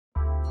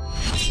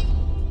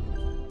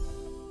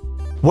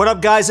What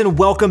up guys, and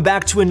welcome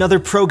back to another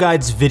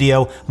ProGuides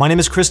video. My name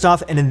is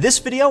Christoph, and in this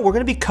video we're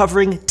going to be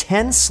covering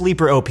 10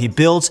 sleeper OP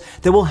builds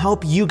that will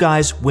help you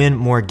guys win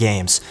more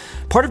games.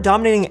 Part of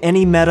dominating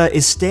any meta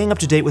is staying up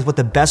to date with what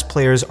the best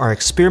players are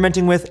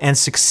experimenting with and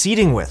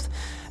succeeding with.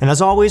 And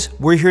as always,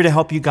 we're here to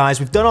help you guys.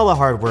 We've done all the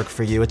hard work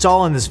for you. It's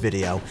all in this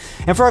video.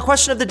 And for our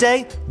question of the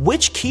day,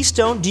 which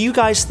keystone do you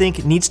guys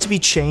think needs to be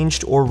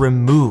changed or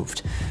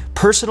removed?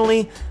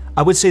 Personally,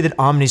 I would say that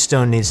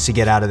Omnistone needs to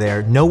get out of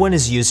there. No one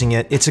is using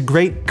it. It's a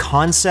great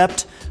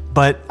concept,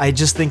 but I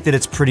just think that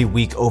it's pretty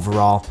weak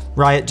overall.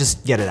 Riot,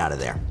 just get it out of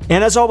there.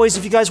 And as always,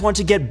 if you guys want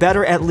to get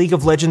better at League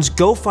of Legends,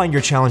 go find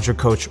your challenger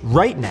coach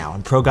right now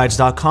on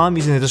ProGuides.com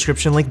using the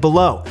description link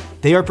below.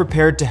 They are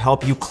prepared to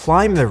help you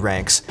climb the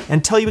ranks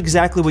and tell you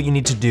exactly what you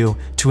need to do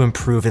to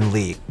improve in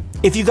League.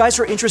 If you guys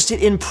are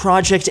interested in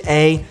Project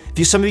A,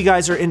 some of you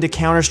guys are into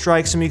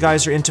Counter-Strike, some of you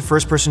guys are into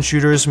first-person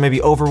shooters, maybe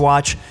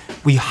Overwatch,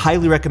 we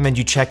highly recommend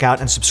you check out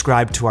and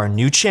subscribe to our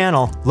new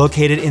channel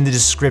located in the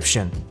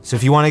description. So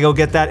if you want to go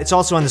get that, it's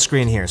also on the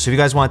screen here. So if you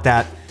guys want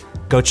that,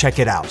 go check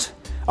it out.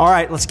 All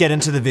right, let's get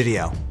into the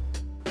video.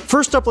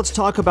 First up, let's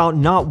talk about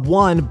not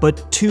one,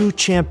 but two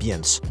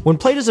champions. When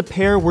played as a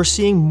pair, we're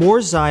seeing more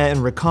Xayah and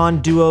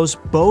Rakan duos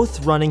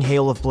both running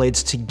Hail of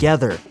Blades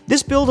together.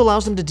 This build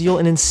allows them to deal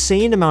an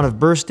insane amount of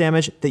burst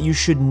damage that you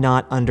should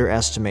not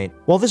underestimate.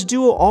 While this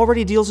duo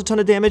already deals a ton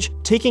of damage,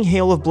 taking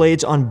Hail of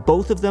Blades on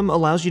both of them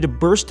allows you to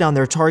burst down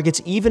their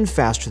targets even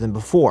faster than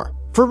before.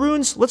 For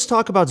runes, let's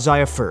talk about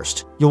Xayah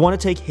first. You'll want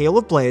to take Hail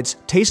of Blades,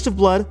 Taste of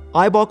Blood,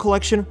 Eyeball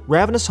Collection,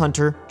 Ravenous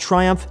Hunter,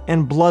 Triumph,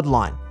 and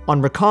Bloodline.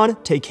 On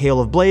Rakan, take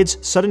Hail of Blades,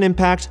 Sudden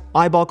Impact,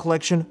 Eyeball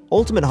Collection,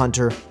 Ultimate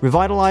Hunter,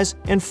 Revitalize,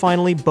 and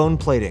finally Bone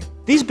Plating.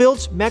 These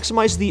builds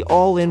maximize the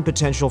all-in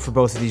potential for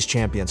both of these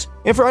champions.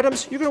 And for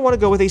items, you're going to want to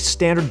go with a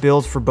standard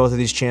build for both of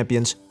these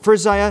champions. For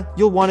Xayah,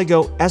 you'll want to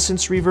go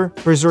Essence Reaver,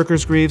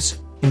 Berserker's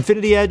Greaves,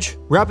 Infinity Edge,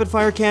 Rapid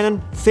Fire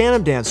Cannon,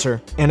 Phantom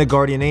Dancer, and a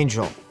Guardian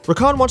Angel.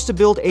 Rakan wants to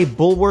build a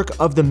Bulwark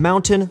of the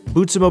Mountain,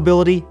 Boots of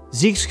Mobility,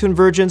 Zeke's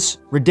Convergence,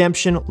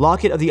 Redemption,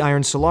 Locket of the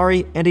Iron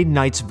Solari, and a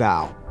Knight's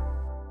Vow.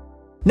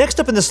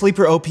 Next up in the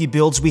sleeper OP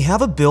builds, we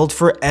have a build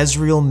for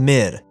Ezreal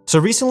mid. So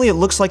recently it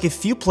looks like a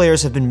few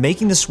players have been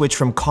making the switch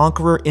from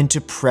Conqueror into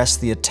Press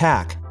the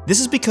Attack. This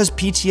is because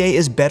PTA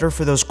is better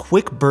for those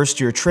quick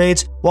burstier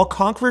trades, while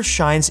Conqueror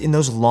shines in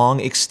those long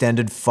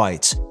extended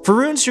fights. For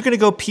runes, you're going to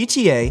go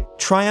PTA,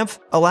 Triumph,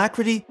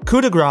 Alacrity,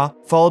 Coup de Grace,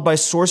 followed by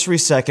Sorcery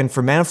second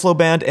for Mana Flow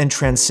Band and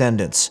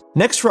Transcendence.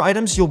 Next for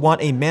items, you'll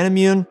want a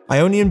Manamune,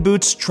 Ionian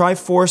Boots,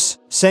 Triforce,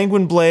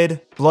 Sanguine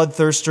Blade,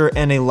 Bloodthirster,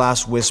 and a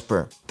Last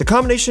Whisper. The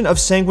combination of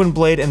Sanguine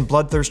Blade and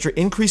Bloodthirster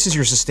increases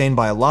your sustain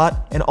by a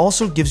lot and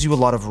also gives you a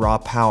lot of raw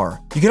power.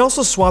 You can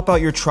also swap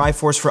out your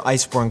Triforce for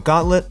Iceborne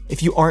Gauntlet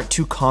if you aren't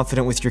too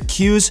confident with your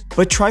Qs,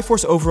 but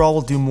Triforce overall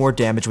will do more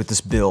damage with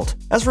this build.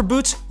 As for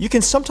boots, you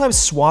can sometimes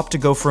swap to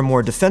go for a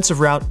more defensive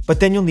route, but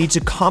then you'll need to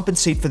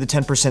compensate for the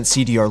 10%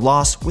 CDR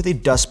loss with a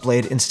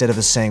Duskblade instead of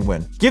a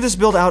Sanguine. Give this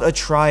build out a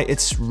try,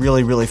 it's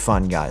really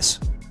fun, guys.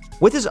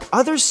 With his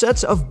other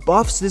sets of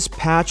buffs this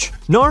patch,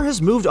 Gnar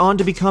has moved on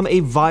to become a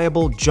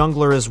viable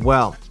jungler as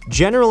well.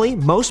 Generally,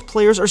 most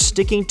players are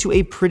sticking to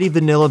a pretty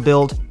vanilla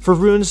build. For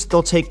runes,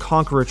 they'll take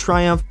Conqueror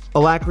Triumph,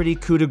 Alacrity,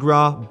 Coup de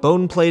Grace,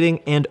 Bone Plating,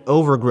 and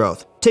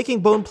Overgrowth.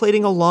 Taking Bone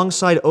Plating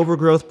alongside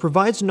Overgrowth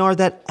provides Gnar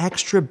that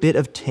extra bit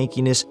of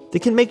tankiness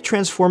that can make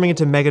transforming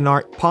into Mega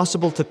Gnar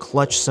possible to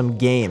clutch some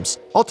games.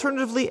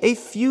 Alternatively, a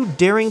few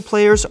daring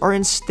players are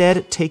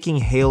instead taking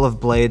Hail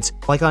of Blades,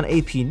 like on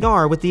AP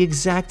Gnar with the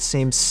exact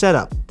same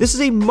setup. This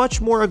is a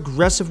much more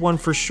aggressive one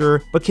for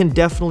sure, but can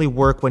definitely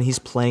work when he's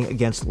playing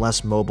against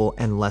less mobile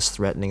and less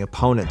threatening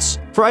opponents.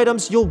 For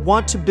items, you'll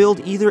want to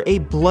build either a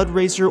Blood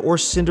Razor or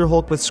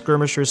Cinderhulk with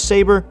Skirmisher's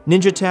Saber,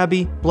 Ninja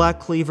Tabby,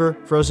 Black Cleaver,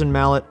 Frozen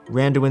Mallet,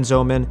 Randuin's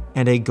Omen,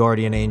 and a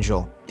Guardian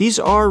Angel. These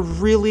are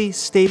really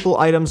staple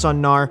items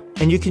on Gnar,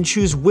 and you can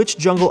choose which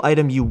jungle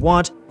item you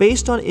want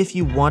based on if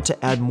you want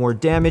to add more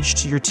damage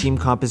to your team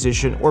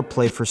composition or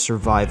play for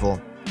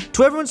survival.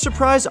 To everyone's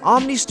surprise,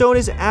 Omnistone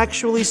is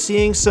actually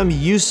seeing some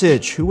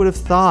usage. Who would have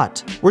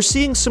thought? We're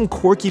seeing some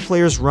quirky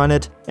players run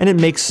it, and it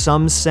makes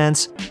some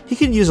sense. He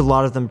can use a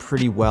lot of them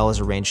pretty well as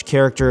a ranged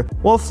character.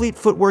 While Fleet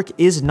Footwork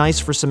is nice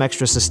for some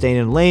extra sustain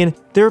in lane,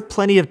 there are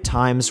plenty of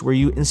times where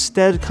you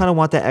instead kind of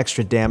want that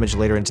extra damage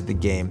later into the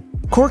game.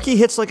 Corki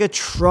hits like a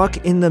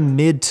truck in the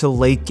mid to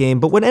late game,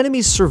 but when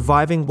enemies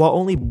surviving while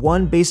only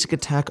one basic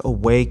attack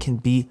away can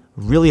be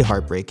really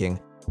heartbreaking.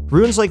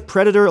 Runes like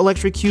Predator,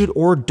 Electrocute,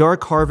 or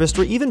Dark Harvest,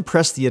 or even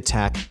Press the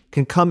Attack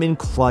can come in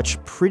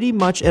clutch pretty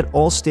much at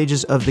all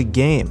stages of the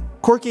game.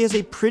 Corki has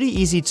a pretty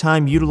easy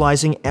time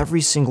utilizing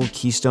every single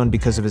keystone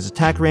because of his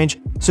attack range,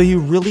 so you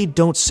really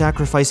don't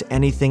sacrifice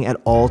anything at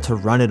all to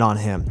run it on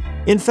him.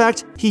 In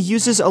fact, he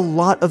uses a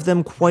lot of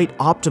them quite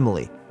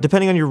optimally.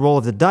 Depending on your roll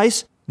of the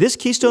dice, this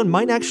keystone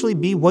might actually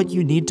be what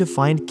you need to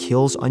find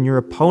kills on your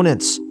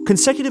opponents.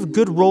 Consecutive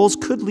good rolls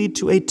could lead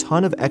to a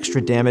ton of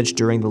extra damage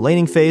during the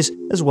laning phase,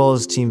 as well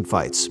as team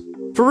fights.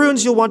 For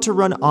runes, you'll want to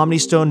run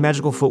Omnistone,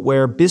 Magical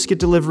Footwear, Biscuit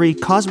Delivery,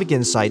 Cosmic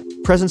Insight,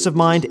 Presence of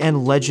Mind,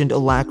 and Legend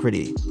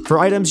Alacrity. For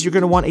items, you're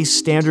going to want a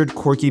standard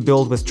quirky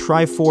build with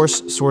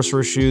Triforce,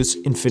 Sorcerer Shoes,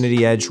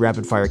 Infinity Edge,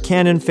 Rapid Fire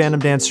Cannon, Phantom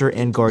Dancer,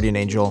 and Guardian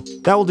Angel.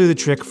 That will do the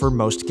trick for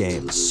most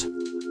games.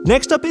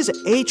 Next up is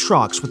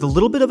Aatrox with a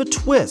little bit of a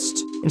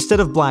twist. Instead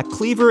of Black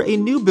Cleaver, a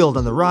new build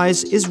on the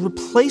rise is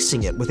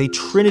replacing it with a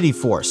Trinity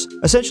Force.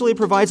 Essentially, it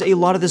provides a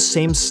lot of the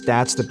same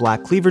stats that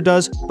Black Cleaver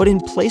does, but in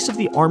place of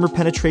the armor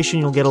penetration,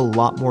 you'll get a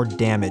lot more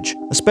damage.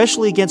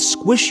 Especially against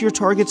squishier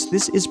targets,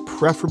 this is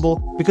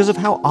preferable because of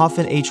how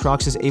often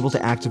Aatrox is able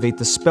to activate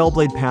the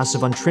Spellblade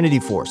passive on Trinity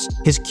Force.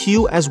 His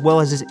Q as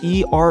well as his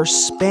E are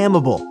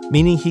spammable,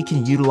 meaning he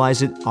can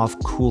utilize it off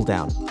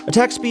cooldown.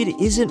 Attack speed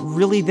isn't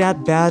really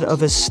that bad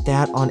of a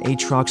stat on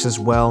Aatrox as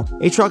well.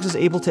 Aatrox is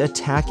able to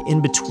attack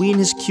in between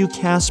his Q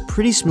casts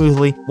pretty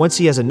smoothly once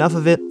he has enough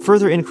of it,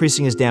 further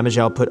increasing his damage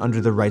output under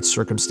the right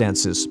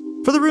circumstances.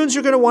 For the runes,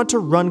 you're going to want to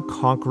run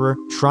Conqueror,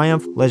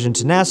 Triumph, Legend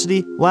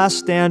Tenacity, Last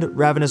Stand,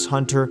 Ravenous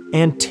Hunter,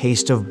 and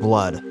Taste of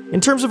Blood. In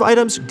terms of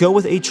items, go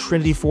with a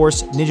Trinity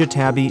Force, Ninja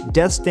Tabby,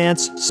 Death's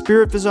Dance,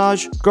 Spirit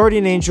Visage,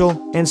 Guardian Angel,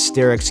 and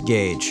Sterix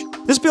Gauge.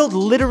 This build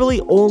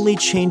literally only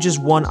changes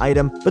one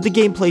item, but the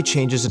gameplay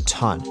changes a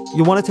ton.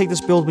 You'll want to take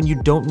this build when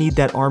you don't need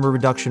that armor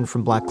reduction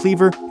from Black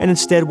Cleaver, and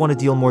instead want to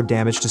deal more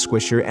damage to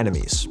squishier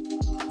enemies.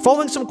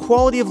 Following some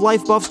quality of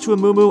life buffs to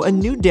Amumu, a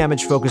new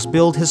damage-focused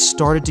build has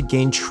started to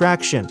gain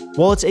traction.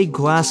 While it's a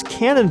glass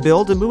cannon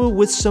build, Amumu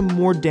with some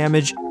more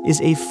damage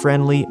is a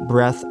friendly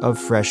breath of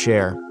fresh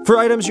air. For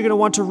items, you're going to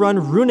want to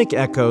run Runic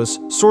Echoes,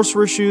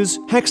 Sorcerer Shoes,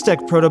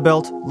 Hextech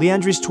Protobelt,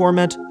 Liandry's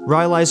Torment,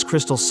 Rylai's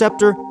Crystal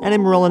Scepter, and a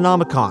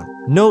Morellonomicon.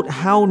 Note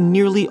how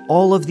nearly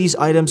all of these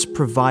items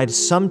provide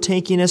some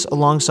tankiness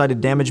alongside a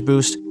damage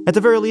boost. At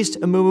the very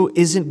least, Amumu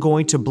isn't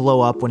going to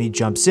blow up when he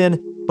jumps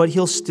in, but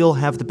he'll still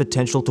have the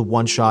potential to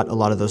one-shot a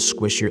lot of those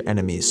squishier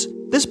enemies.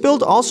 This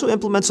build also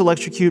implements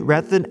Electrocute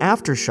rather than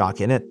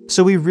Aftershock in it,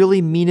 so we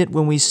really mean it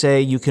when we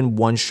say you can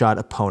one-shot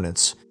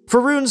opponents.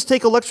 For runes,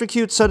 take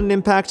Electrocute, Sudden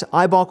Impact,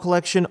 Eyeball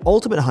Collection,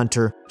 Ultimate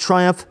Hunter,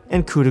 Triumph,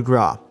 and Coup de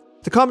Grace.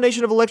 The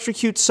combination of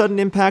Electrocute, Sudden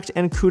Impact,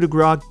 and Coup de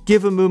Grace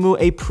give Amumu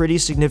a pretty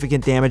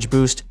significant damage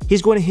boost.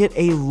 He's going to hit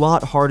a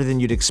lot harder than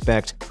you'd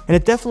expect, and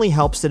it definitely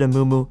helps that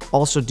Amumu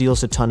also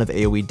deals a ton of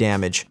AoE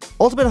damage.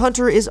 Ultimate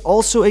Hunter is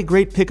also a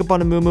great pickup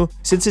on Amumu,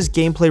 since his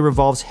gameplay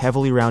revolves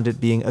heavily around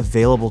it being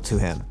available to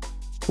him.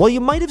 While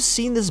you might have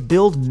seen this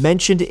build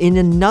mentioned in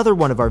another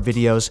one of our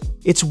videos,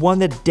 it's one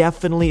that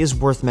definitely is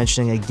worth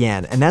mentioning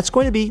again, and that's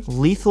going to be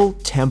Lethal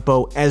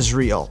Tempo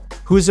Ezreal,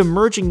 who is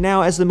emerging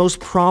now as the most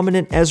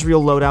prominent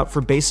Ezreal loadout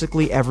for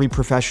basically every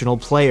professional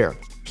player.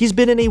 He's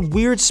been in a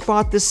weird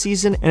spot this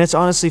season, and it's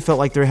honestly felt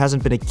like there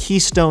hasn't been a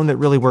keystone that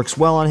really works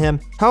well on him.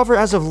 However,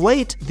 as of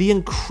late, the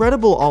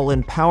incredible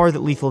all-in power that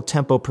Lethal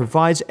Tempo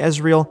provides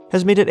Ezreal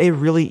has made it a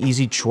really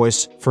easy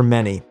choice for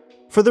many.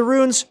 For the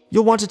runes,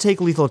 you'll want to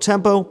take Lethal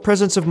Tempo,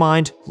 Presence of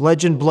Mind,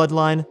 Legend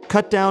Bloodline,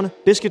 Cut Down,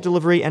 Biscuit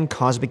Delivery, and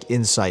Cosmic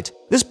Insight.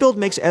 This build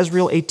makes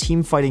Ezreal a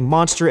team-fighting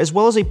monster as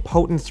well as a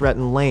potent threat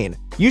in lane.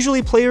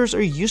 Usually players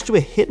are used to a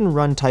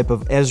hit-and-run type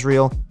of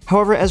Ezreal,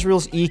 however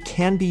Ezreal's E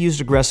can be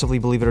used aggressively,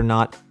 believe it or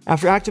not.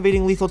 After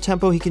activating Lethal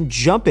Tempo, he can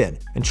jump in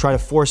and try to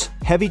force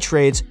heavy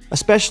trades,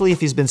 especially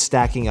if he's been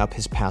stacking up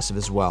his passive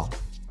as well.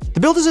 The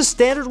build is a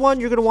standard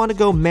one. You're going to want to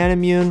go Man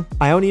Immune,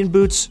 Ionian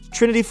Boots,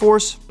 Trinity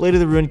Force, Blade of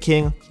the Ruined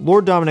King,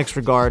 Lord Dominic's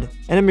Regard,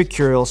 and a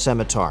Mercurial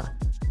Scimitar.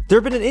 There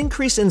have been an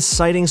increase in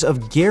sightings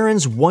of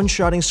Garen's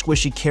one-shotting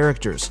squishy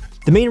characters.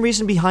 The main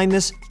reason behind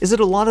this is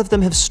that a lot of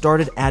them have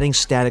started adding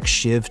Static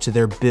Shiv to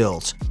their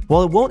builds.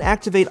 While it won't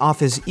activate off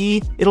his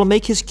E, it'll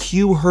make his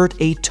Q hurt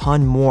a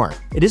ton more.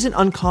 It isn't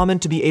uncommon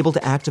to be able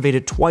to activate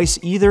it twice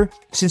either,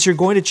 since you're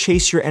going to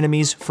chase your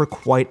enemies for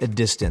quite a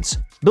distance.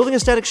 Building a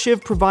Static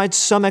Shiv provides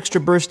some extra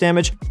burst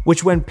damage,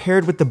 which when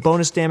paired with the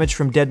bonus damage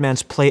from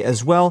Deadman's Plate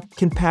as well,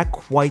 can pack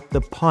quite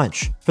the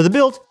punch. For the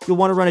build, you'll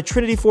want to run a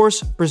Trinity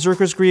Force,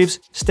 Berserker's Greaves,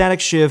 Static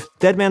Shiv,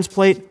 Deadman's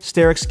Plate,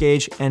 Sterix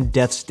Gauge, and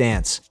Death's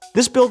Dance.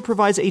 This build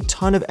provides a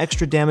ton of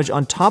extra damage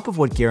on top of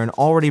what Garen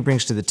already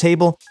brings to the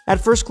table. At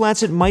first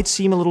glance, it might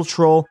seem a little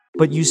troll,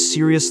 but you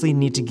seriously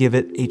need to give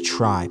it a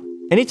try.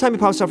 Anytime he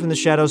pops out from the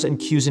shadows and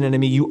Qs an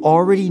enemy, you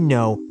already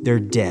know they're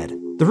dead.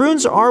 The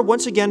runes are,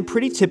 once again,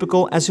 pretty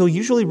typical, as he'll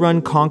usually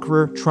run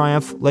Conqueror,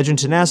 Triumph, Legend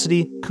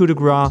Tenacity, Coup de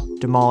Grace,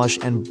 Demolish,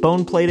 and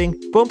Bone Plating.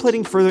 Bone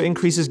Plating further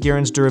increases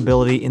Garen's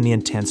durability in the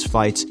intense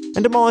fights,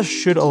 and Demolish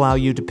should allow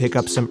you to pick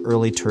up some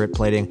early turret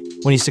plating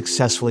when he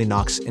successfully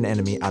knocks an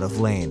enemy out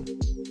of lane.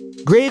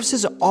 Graves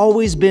has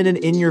always been an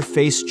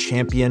in-your-face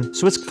champion,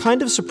 so it's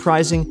kind of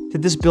surprising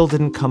that this build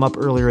didn't come up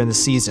earlier in the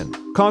season.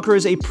 Conqueror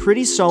is a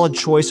pretty solid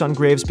choice on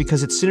Graves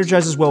because it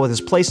synergizes well with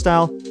his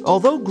playstyle.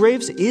 Although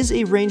Graves is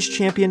a ranged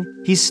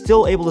champion, he's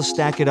still able to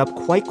stack it up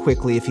quite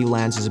quickly if he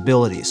lands his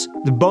abilities.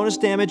 The bonus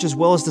damage as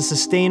well as the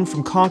sustain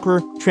from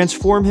Conqueror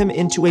transform him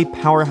into a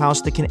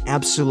powerhouse that can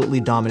absolutely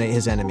dominate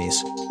his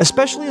enemies.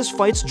 Especially as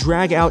fights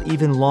drag out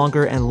even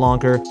longer and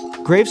longer,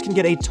 Graves can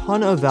get a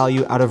ton of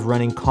value out of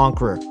running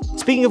Conqueror,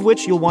 Speaking of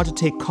which, you'll want to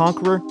take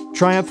Conqueror,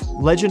 Triumph,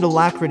 Legend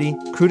Alacrity,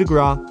 Coup de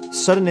Grace,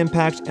 Sudden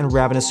Impact, and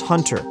Ravenous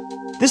Hunter.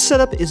 This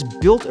setup is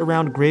built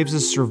around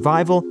Graves'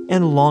 survival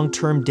and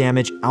long-term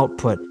damage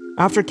output.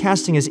 After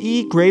casting his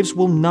E, Graves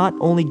will not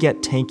only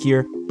get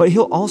tankier, but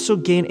he'll also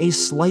gain a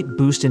slight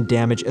boost in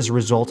damage as a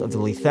result of the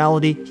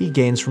lethality he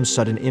gains from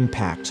Sudden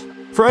Impact.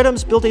 For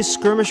items, build a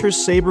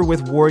Skirmisher's Saber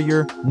with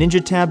Warrior,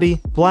 Ninja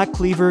Tabby, Black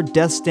Cleaver,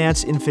 Death's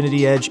Dance,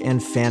 Infinity Edge,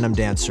 and Phantom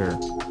Dancer.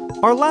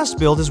 Our last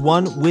build is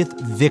one with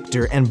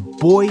Victor, and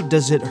boy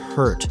does it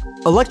hurt.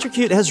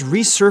 Electrocute has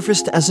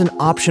resurfaced as an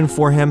option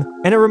for him,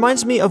 and it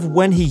reminds me of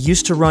when he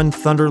used to run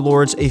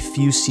Thunderlords a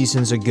few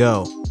seasons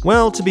ago.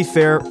 Well, to be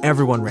fair,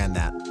 everyone ran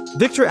that.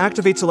 Victor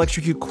activates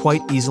Electrocute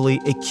quite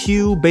easily. A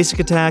Q, basic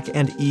attack,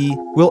 and E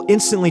will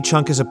instantly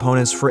chunk his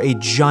opponents for a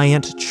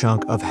giant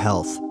chunk of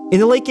health. In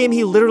the late game,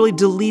 he literally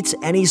deletes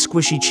any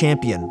squishy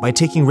champion. By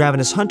taking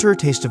Ravenous Hunter,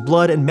 Taste of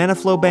Blood, and Mana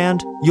Flow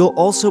Band, you'll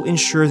also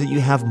ensure that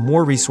you have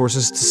more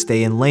resources to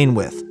stay in lane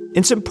with.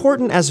 It's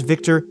important as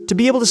Victor to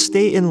be able to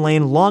stay in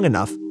lane long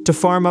enough to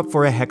farm up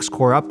for a Hex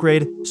Core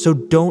upgrade, so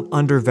don't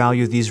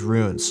undervalue these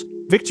runes.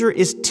 Victor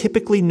is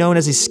typically known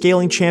as a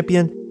scaling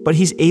champion, but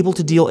he's able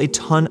to deal a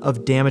ton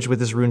of damage with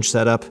his rune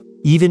setup,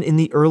 even in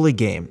the early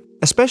game.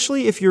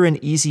 Especially if you're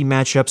in easy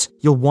matchups,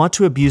 you'll want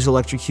to abuse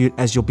Electrocute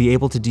as you'll be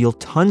able to deal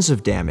tons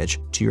of damage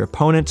to your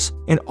opponents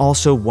and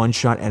also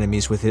one-shot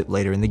enemies with it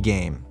later in the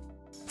game.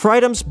 For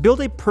items, build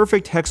a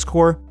perfect Hex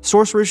Core,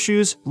 Sorcerer's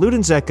Shoes,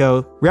 Luden's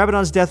Echo,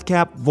 Rabadon's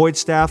Deathcap, Void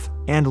Staff,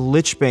 and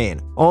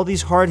Lichbane. All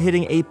these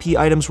hard-hitting AP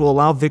items will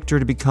allow Victor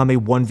to become a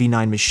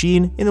 1v9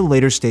 machine in the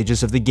later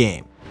stages of the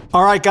game.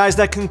 Alright guys,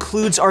 that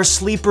concludes our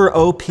Sleeper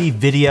OP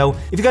video.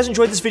 If you guys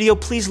enjoyed this video,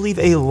 please leave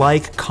a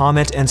like,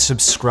 comment, and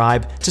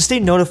subscribe to stay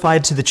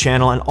notified to the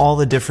channel and all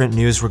the different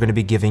news we're going to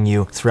be giving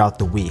you throughout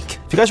the week.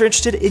 If you guys are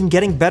interested in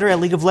getting better at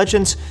League of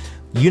Legends,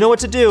 you know what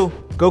to do.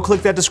 Go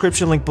click that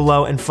description link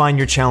below and find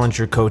your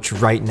challenger coach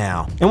right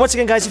now. And once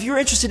again guys, if you're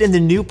interested in the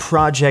new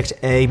Project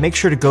A, make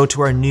sure to go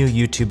to our new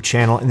YouTube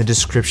channel in the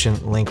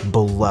description link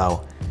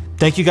below.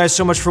 Thank you guys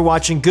so much for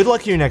watching, good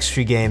luck in your next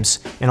few games,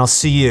 and I'll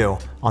see you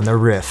on the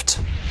Rift.